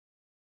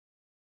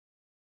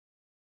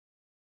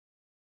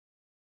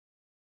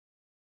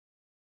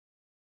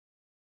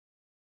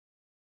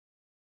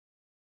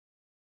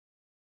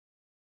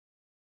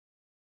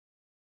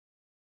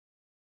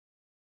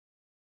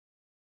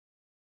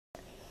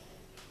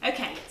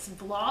Okay, it's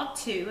vlog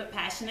 2,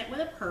 Passionate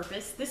with a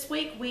Purpose. This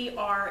week we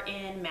are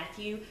in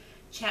Matthew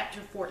chapter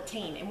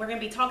 14, and we're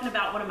going to be talking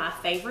about one of my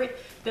favorite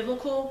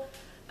biblical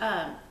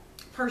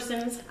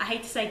persons. I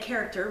hate to say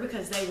character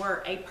because they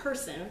were a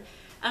person,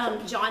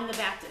 John the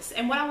Baptist.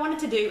 And what I wanted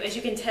to do, as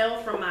you can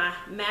tell from my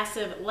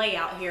massive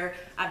layout here,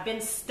 I've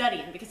been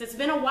studying because it's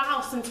been a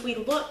while since we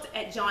looked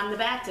at John the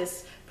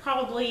Baptist,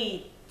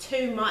 probably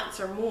 2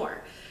 months or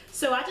more.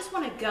 So I just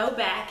want to go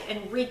back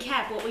and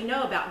recap what we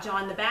know about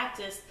John the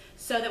Baptist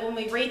so that when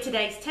we read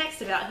today's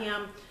text about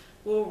him,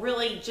 we'll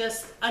really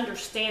just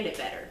understand it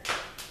better.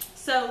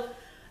 So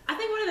I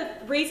think one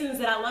of the reasons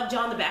that I love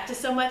John the Baptist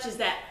so much is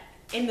that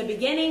in the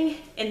beginning,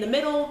 in the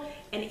middle,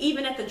 and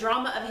even at the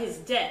drama of his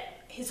death,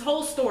 his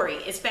whole story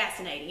is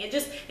fascinating. It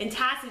just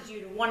entices you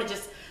to want to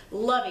just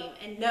love him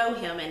and know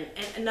him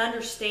and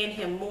understand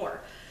him more.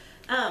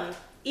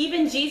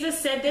 Even Jesus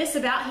said this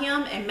about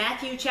him in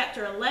Matthew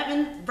chapter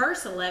 11,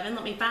 verse 11.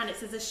 Let me find it. It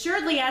says,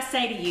 "Assuredly I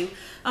say to you,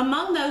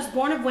 among those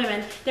born of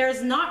women, there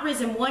has not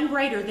risen one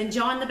greater than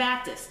John the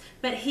Baptist.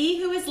 But he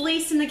who is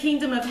least in the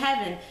kingdom of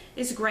heaven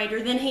is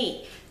greater than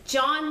he."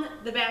 John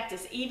the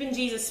Baptist, even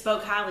Jesus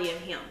spoke highly of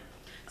him.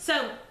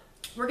 So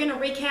we're going to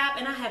recap,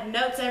 and I have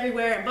notes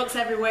everywhere and books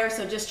everywhere,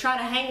 so just try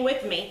to hang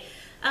with me.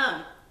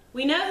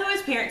 We know who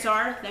his parents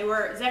are. They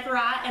were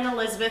Zechariah and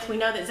Elizabeth. We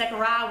know that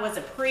Zechariah was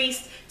a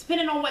priest.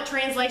 Depending on what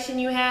translation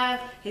you have,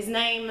 his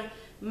name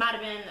might have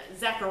been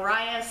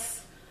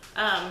Zacharias,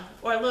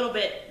 or a little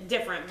bit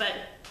different, but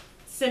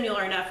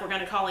similar enough. We're going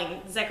to call him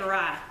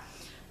Zechariah.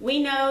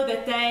 We know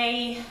that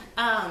they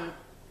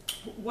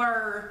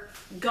were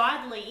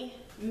godly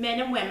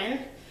men and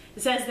women.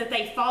 It says that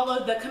they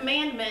followed the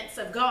commandments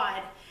of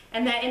God,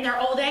 and that in their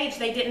old age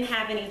they didn't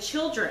have any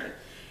children.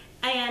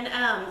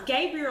 And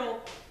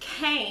Gabriel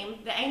came,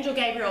 the angel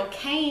Gabriel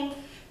came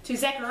to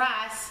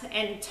Zacharias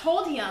and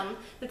told him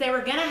that they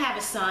were going to have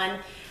a son,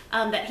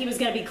 that he was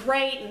going to be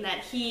great, and that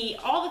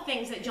all the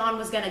things that John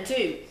was going to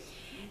do.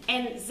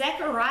 And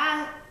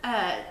Zechariah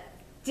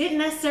didn't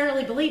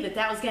necessarily believe that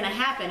that was going to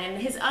happen,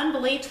 and his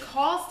unbelief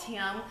caused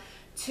him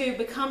to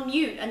become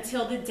mute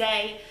until the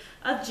day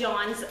of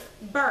John's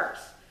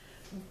birth.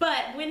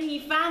 But when he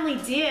finally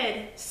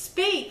did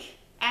speak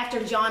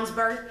after John's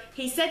birth,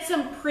 he said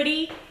some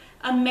pretty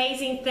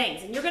amazing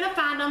things, and you're going to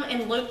find them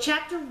in Luke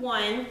chapter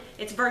 1.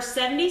 It's verse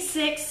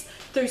 76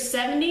 through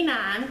 79.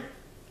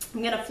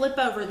 I'm going to flip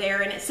over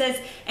there, and it says,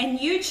 "And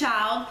you,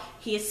 child,"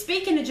 he is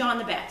speaking to John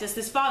the Baptist,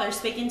 his father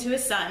speaking to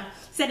his son,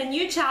 said, "And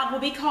you, child, will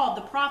be called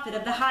the prophet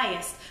of the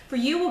highest, for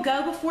you will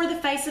go before the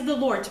face of the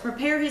Lord to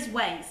prepare his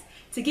ways,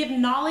 to give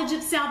knowledge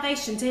of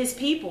salvation to his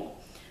people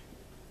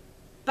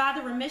by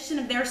the remission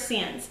of their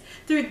sins,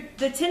 through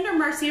the tender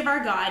mercy of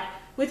our God,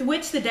 with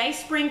which the day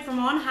spring from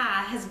on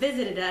high has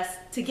visited us,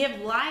 to give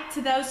light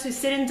to those who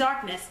sit in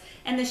darkness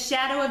and the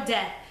shadow of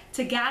death,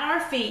 to guide our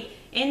feet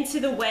into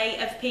the way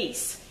of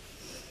peace."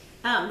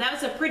 That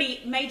was a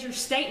pretty major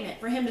statement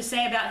for him to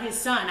say about his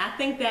son. I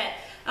think that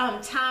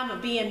time of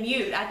being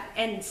mute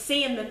and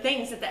seeing the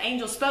things that the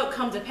angel spoke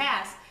come to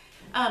pass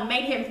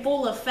made him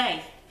full of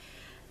faith.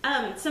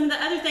 Some of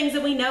the other things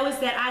that we know is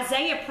that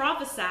Isaiah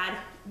prophesied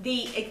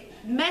the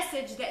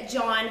message that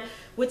John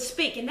would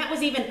speak, and that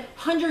was even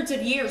hundreds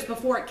of years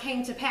before it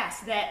came to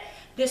pass, that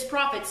this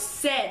prophet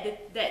said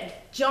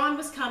that John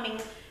was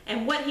coming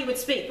and what he would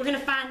speak. We're going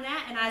to find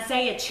that in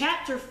Isaiah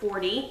chapter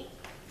 40,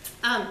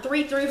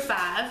 3 through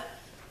 5.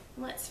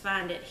 Let's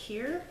find it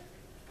here.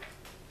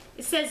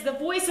 It says, "The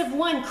voice of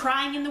one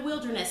crying in the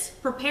wilderness,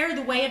 prepare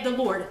the way of the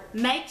Lord,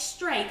 make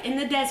straight in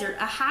the desert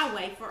a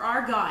highway for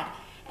our God.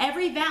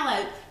 Every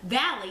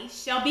valley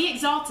shall be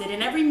exalted,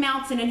 and every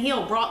mountain and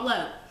hill brought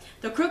low.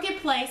 The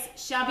crooked place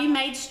shall be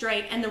made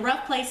straight, and the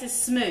rough places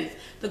smooth.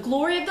 The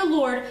glory of the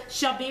Lord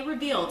shall be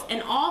revealed,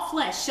 and all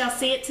flesh shall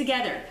see it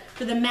together,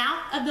 for the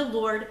mouth of the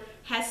Lord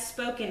has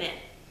spoken it."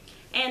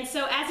 And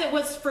so as it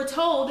was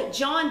foretold,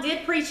 John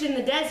did preach in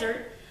the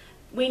desert.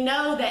 We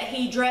know that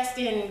he dressed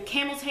in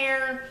camel's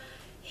hair,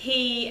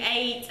 he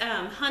ate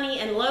honey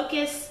and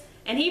locusts,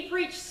 and he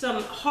preached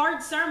some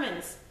hard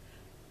sermons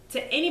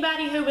to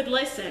anybody who would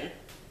listen.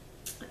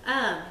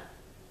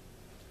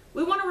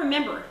 We want to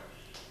remember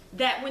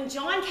that when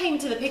John came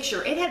to the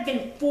picture, it had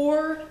been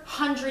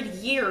 400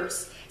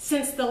 years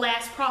since the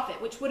last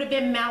prophet, which would have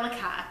been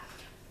Malachi.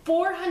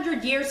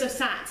 400 years of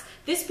silence.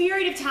 This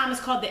period of time is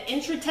called the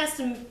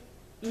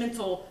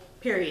intertestamental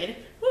period.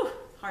 Whew,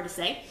 hard to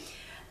say.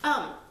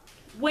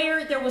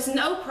 Where there was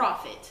no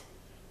prophet.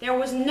 There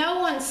was no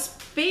one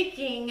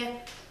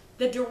speaking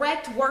the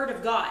direct word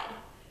of God.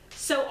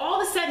 So all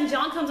of a sudden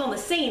John comes on the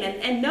scene,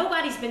 and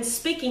nobody's been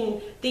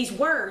speaking these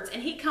words,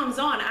 and he comes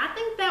on. I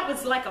think that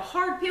was like a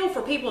hard pill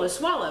for people to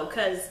swallow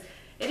because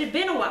it had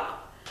been a while.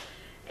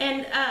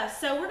 And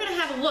so we're going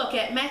to have a look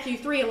at Matthew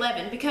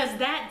 3:11, because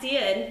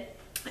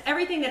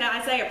everything that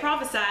Isaiah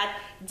prophesied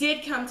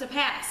did come to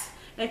pass.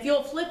 And if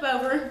you'll flip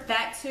over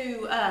back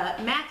to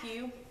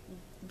Matthew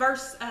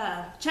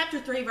chapter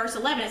 3, verse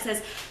 11, it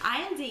says,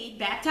 "I indeed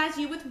baptize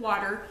you with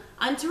water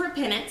unto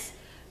repentance,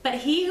 but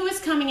he who is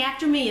coming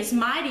after me is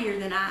mightier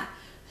than I,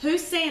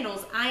 whose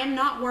sandals I am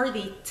not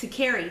worthy to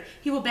carry.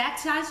 He will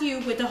baptize you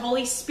with the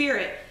Holy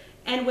Spirit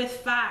and with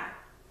fire.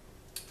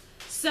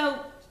 So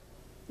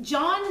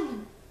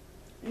John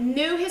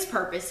knew his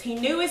purpose, he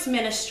knew his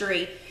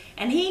ministry,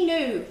 and he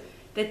knew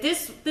that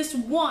this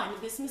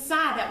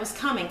Messiah that was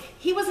coming,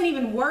 he wasn't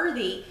even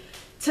worthy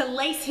to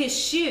lace his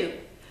shoe.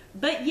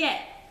 But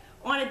yet,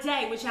 on a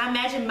day which I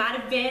imagine might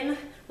have been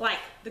like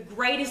the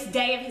greatest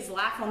day of his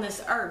life on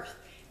this earth,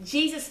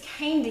 Jesus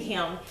came to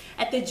him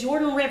at the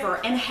Jordan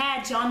River and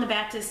had John the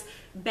Baptist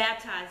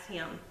baptize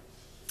him.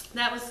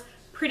 That was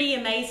pretty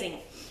amazing.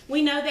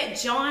 We know that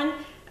John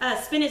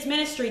spent his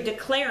ministry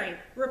declaring,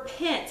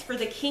 "Repent, for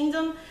the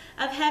kingdom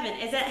of heaven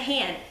is at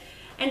hand."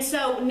 And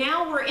so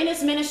now we're in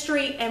his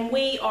ministry and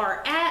we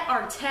are at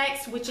our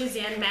text, which is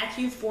in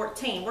Matthew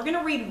 14. We're going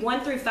to read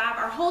 1 through 5.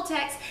 Our whole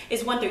text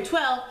is 1 through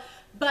 12,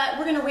 but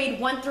we're going to read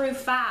 1 through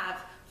 5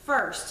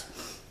 first.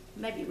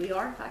 Maybe we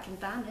are, if I can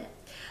find it.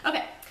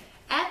 Okay.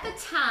 At the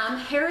time,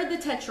 Herod the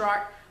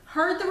Tetrarch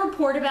heard the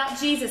report about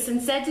Jesus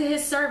and said to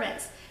his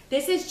servants,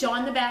 "This is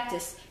John the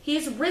Baptist. He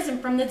is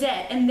risen from the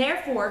dead, and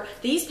therefore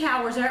these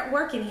powers are at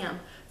work in him."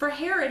 For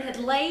Herod had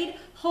laid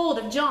hold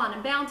of John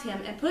and bound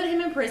him and put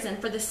him in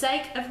prison for the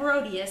sake of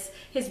Herodias,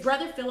 his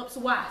brother Philip's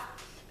wife,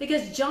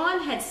 because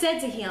John had said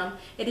to him,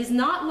 "It is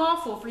not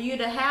lawful for you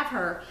to have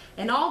her."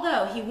 And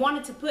although he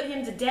wanted to put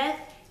him to death,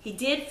 he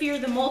did fear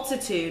the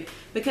multitude,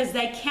 because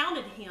they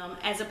counted him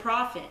as a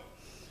prophet.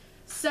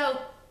 So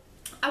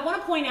I want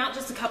to point out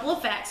just a couple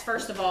of facts.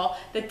 First of all,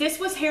 that this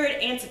was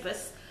Herod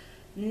Antipas,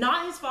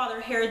 not his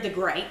father Herod the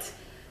Great.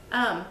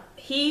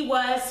 He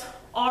was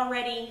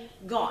already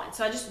gone.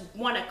 So I just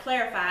want to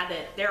clarify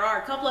that there are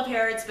a couple of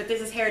Herods, but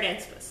this is Herod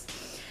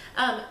Antipas.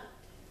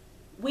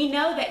 We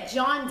know that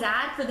John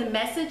died for the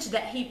message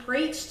that he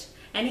preached,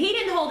 and he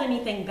didn't hold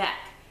anything back.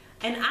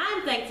 And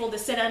I'm thankful to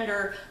sit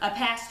under a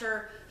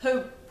pastor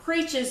who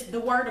preaches the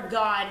word of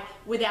God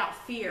without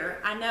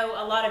fear. I know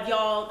a lot of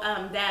y'all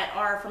that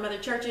are from other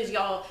churches,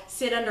 y'all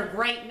sit under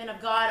great men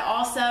of God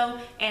also,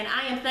 and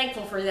I am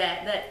thankful for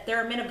that there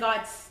are men of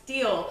God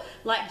still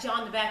like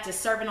John the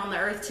Baptist serving on the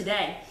earth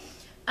today.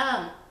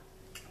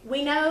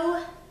 We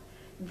know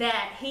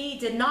that he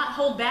did not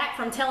hold back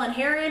from telling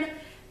Herod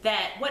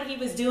that what he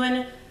was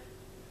doing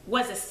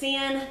was a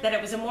sin, that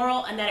it was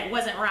immoral, and that it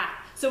wasn't right.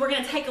 So we're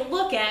going to take a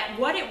look at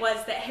what it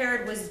was that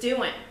Herod was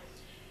doing.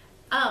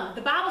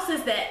 The Bible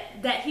says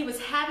that he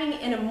was having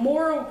an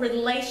immoral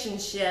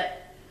relationship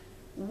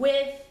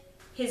with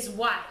his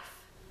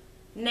wife.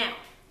 Now,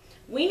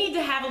 we need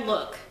to have a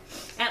look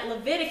at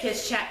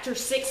Leviticus chapter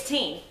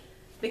 16,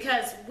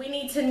 because we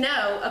need to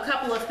know a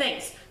couple of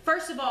things.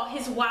 First of all,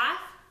 his wife,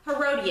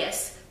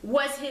 Herodias,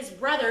 was his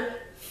brother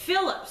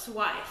Philip's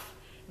wife,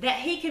 that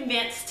he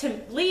convinced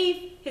to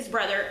leave his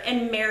brother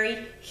and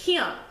marry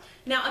him.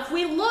 Now, if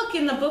we look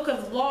in the book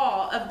of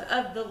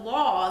the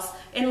laws,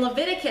 in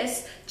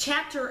Leviticus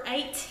chapter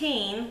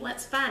 18,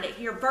 let's find it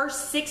here, verse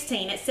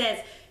 16, it says,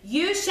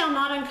 "You shall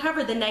not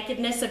uncover the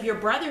nakedness of your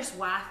brother's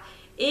wife.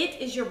 It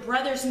is your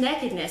brother's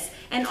nakedness."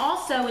 And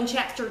also in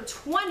chapter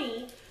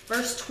 20,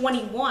 verse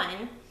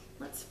 21,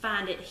 let's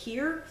find it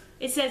here.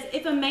 It says,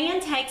 "If a man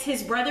takes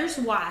his brother's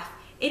wife,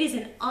 it is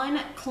an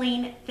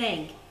unclean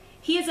thing.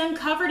 He has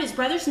uncovered his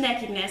brother's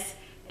nakedness,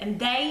 and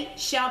they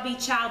shall be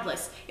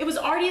childless." It was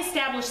already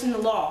established in the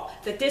law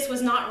that this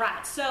was not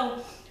right.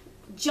 So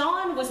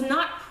John was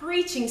not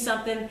preaching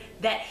something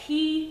that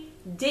he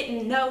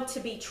didn't know to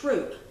be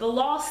true. The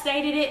law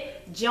stated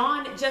it.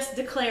 John just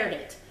declared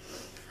it.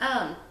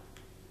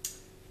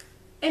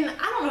 And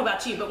I don't know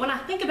about you, but when I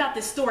think about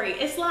this story,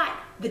 it's like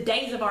the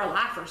days of our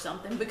life or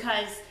something,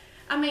 because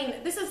I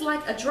mean, this is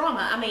like a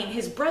drama. I mean,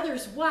 his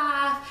brother's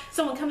wife,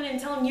 someone coming in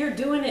and telling him you're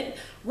doing it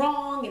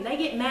wrong, and they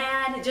get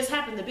mad. It just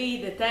happened to be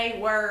that they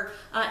were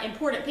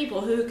important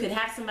people who could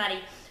have somebody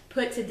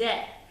put to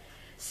death.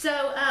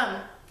 So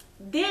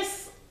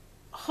this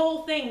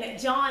whole thing that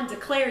John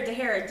declared to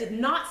Herod did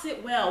not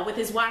sit well with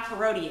his wife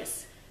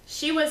Herodias.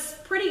 She was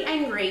pretty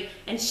angry,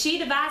 and she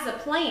devised a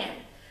plan.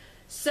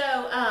 So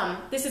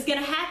this is going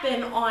to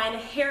happen on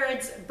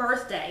Herod's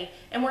birthday,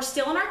 and we're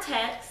still in our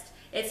text.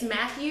 It's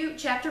Matthew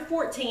chapter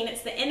 14.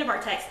 It's the end of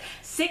our text,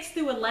 6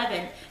 through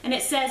 11. And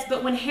it says,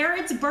 "But when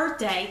Herod's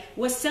birthday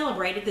was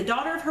celebrated, the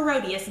daughter of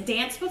Herodias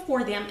danced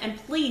before them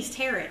and pleased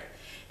Herod.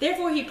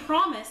 Therefore he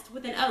promised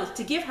with an oath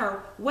to give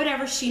her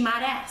whatever she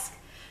might ask.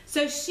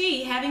 So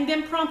she, having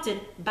been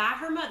prompted by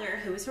her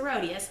mother, who was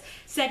Herodias,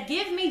 said,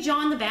 'Give me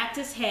John the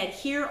Baptist's head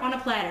here on a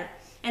platter.'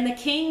 And the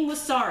king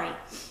was sorry.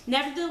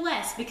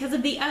 Nevertheless, because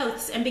of the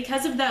oaths and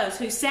because of those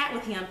who sat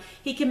with him,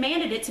 he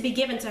commanded it to be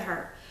given to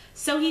her.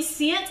 So he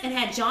sent and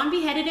had John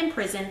beheaded in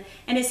prison,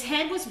 and his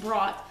head was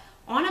brought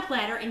on a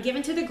platter and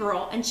given to the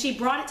girl, and she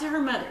brought it to her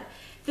mother.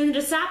 Then the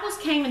disciples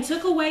came and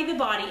took away the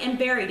body and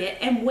buried it,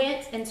 and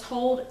went and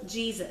told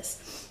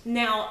Jesus."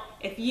 Now,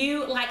 if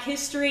you like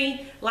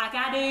history like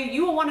I do,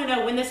 you will want to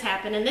know when this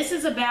happened, and this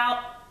is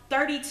about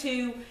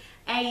 32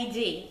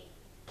 AD.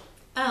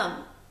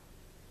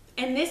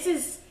 And this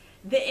is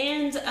the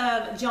end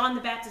of John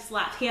the Baptist's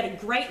life. He had a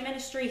great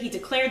ministry. He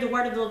declared the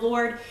word of the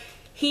Lord.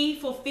 he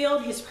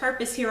fulfilled his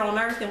purpose here on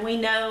earth, and we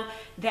know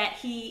that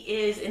he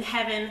is in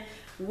heaven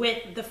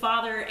with the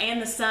Father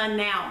and the Son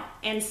now.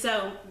 And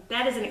so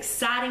that is an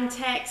exciting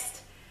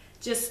text,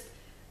 just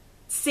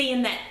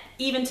seeing that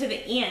even to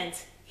the end,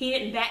 he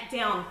didn't back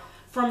down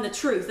from the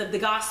truth of the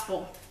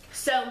gospel.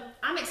 So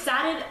I'm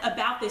excited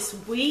about this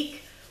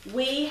week.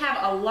 We have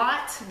a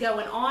lot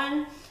going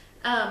on.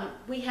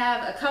 We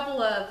have a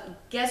couple of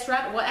guest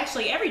writers. Well,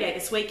 actually every day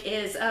this week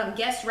is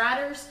guest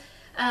writers.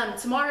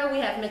 Tomorrow we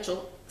have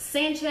Mitchell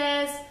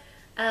Sanchez.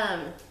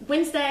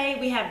 Wednesday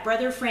we have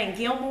Brother Fran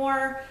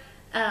Gilmore.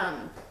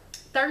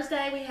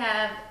 Thursday we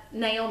have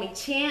Naomi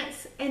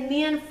Chance. And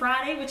then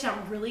Friday, which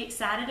I'm really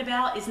excited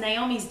about, is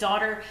Naomi's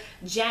daughter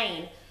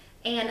Jane.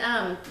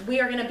 And we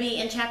are going to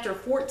be in chapter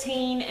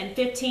 14 and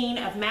 15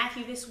 of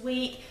Matthew this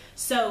week.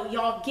 So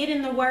y'all get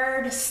in the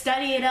Word,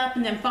 study it up,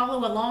 and then follow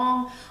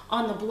along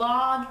on the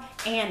blog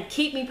and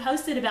keep me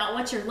posted about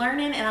what you're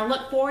learning. And I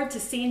look forward to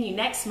seeing you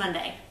next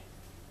Monday.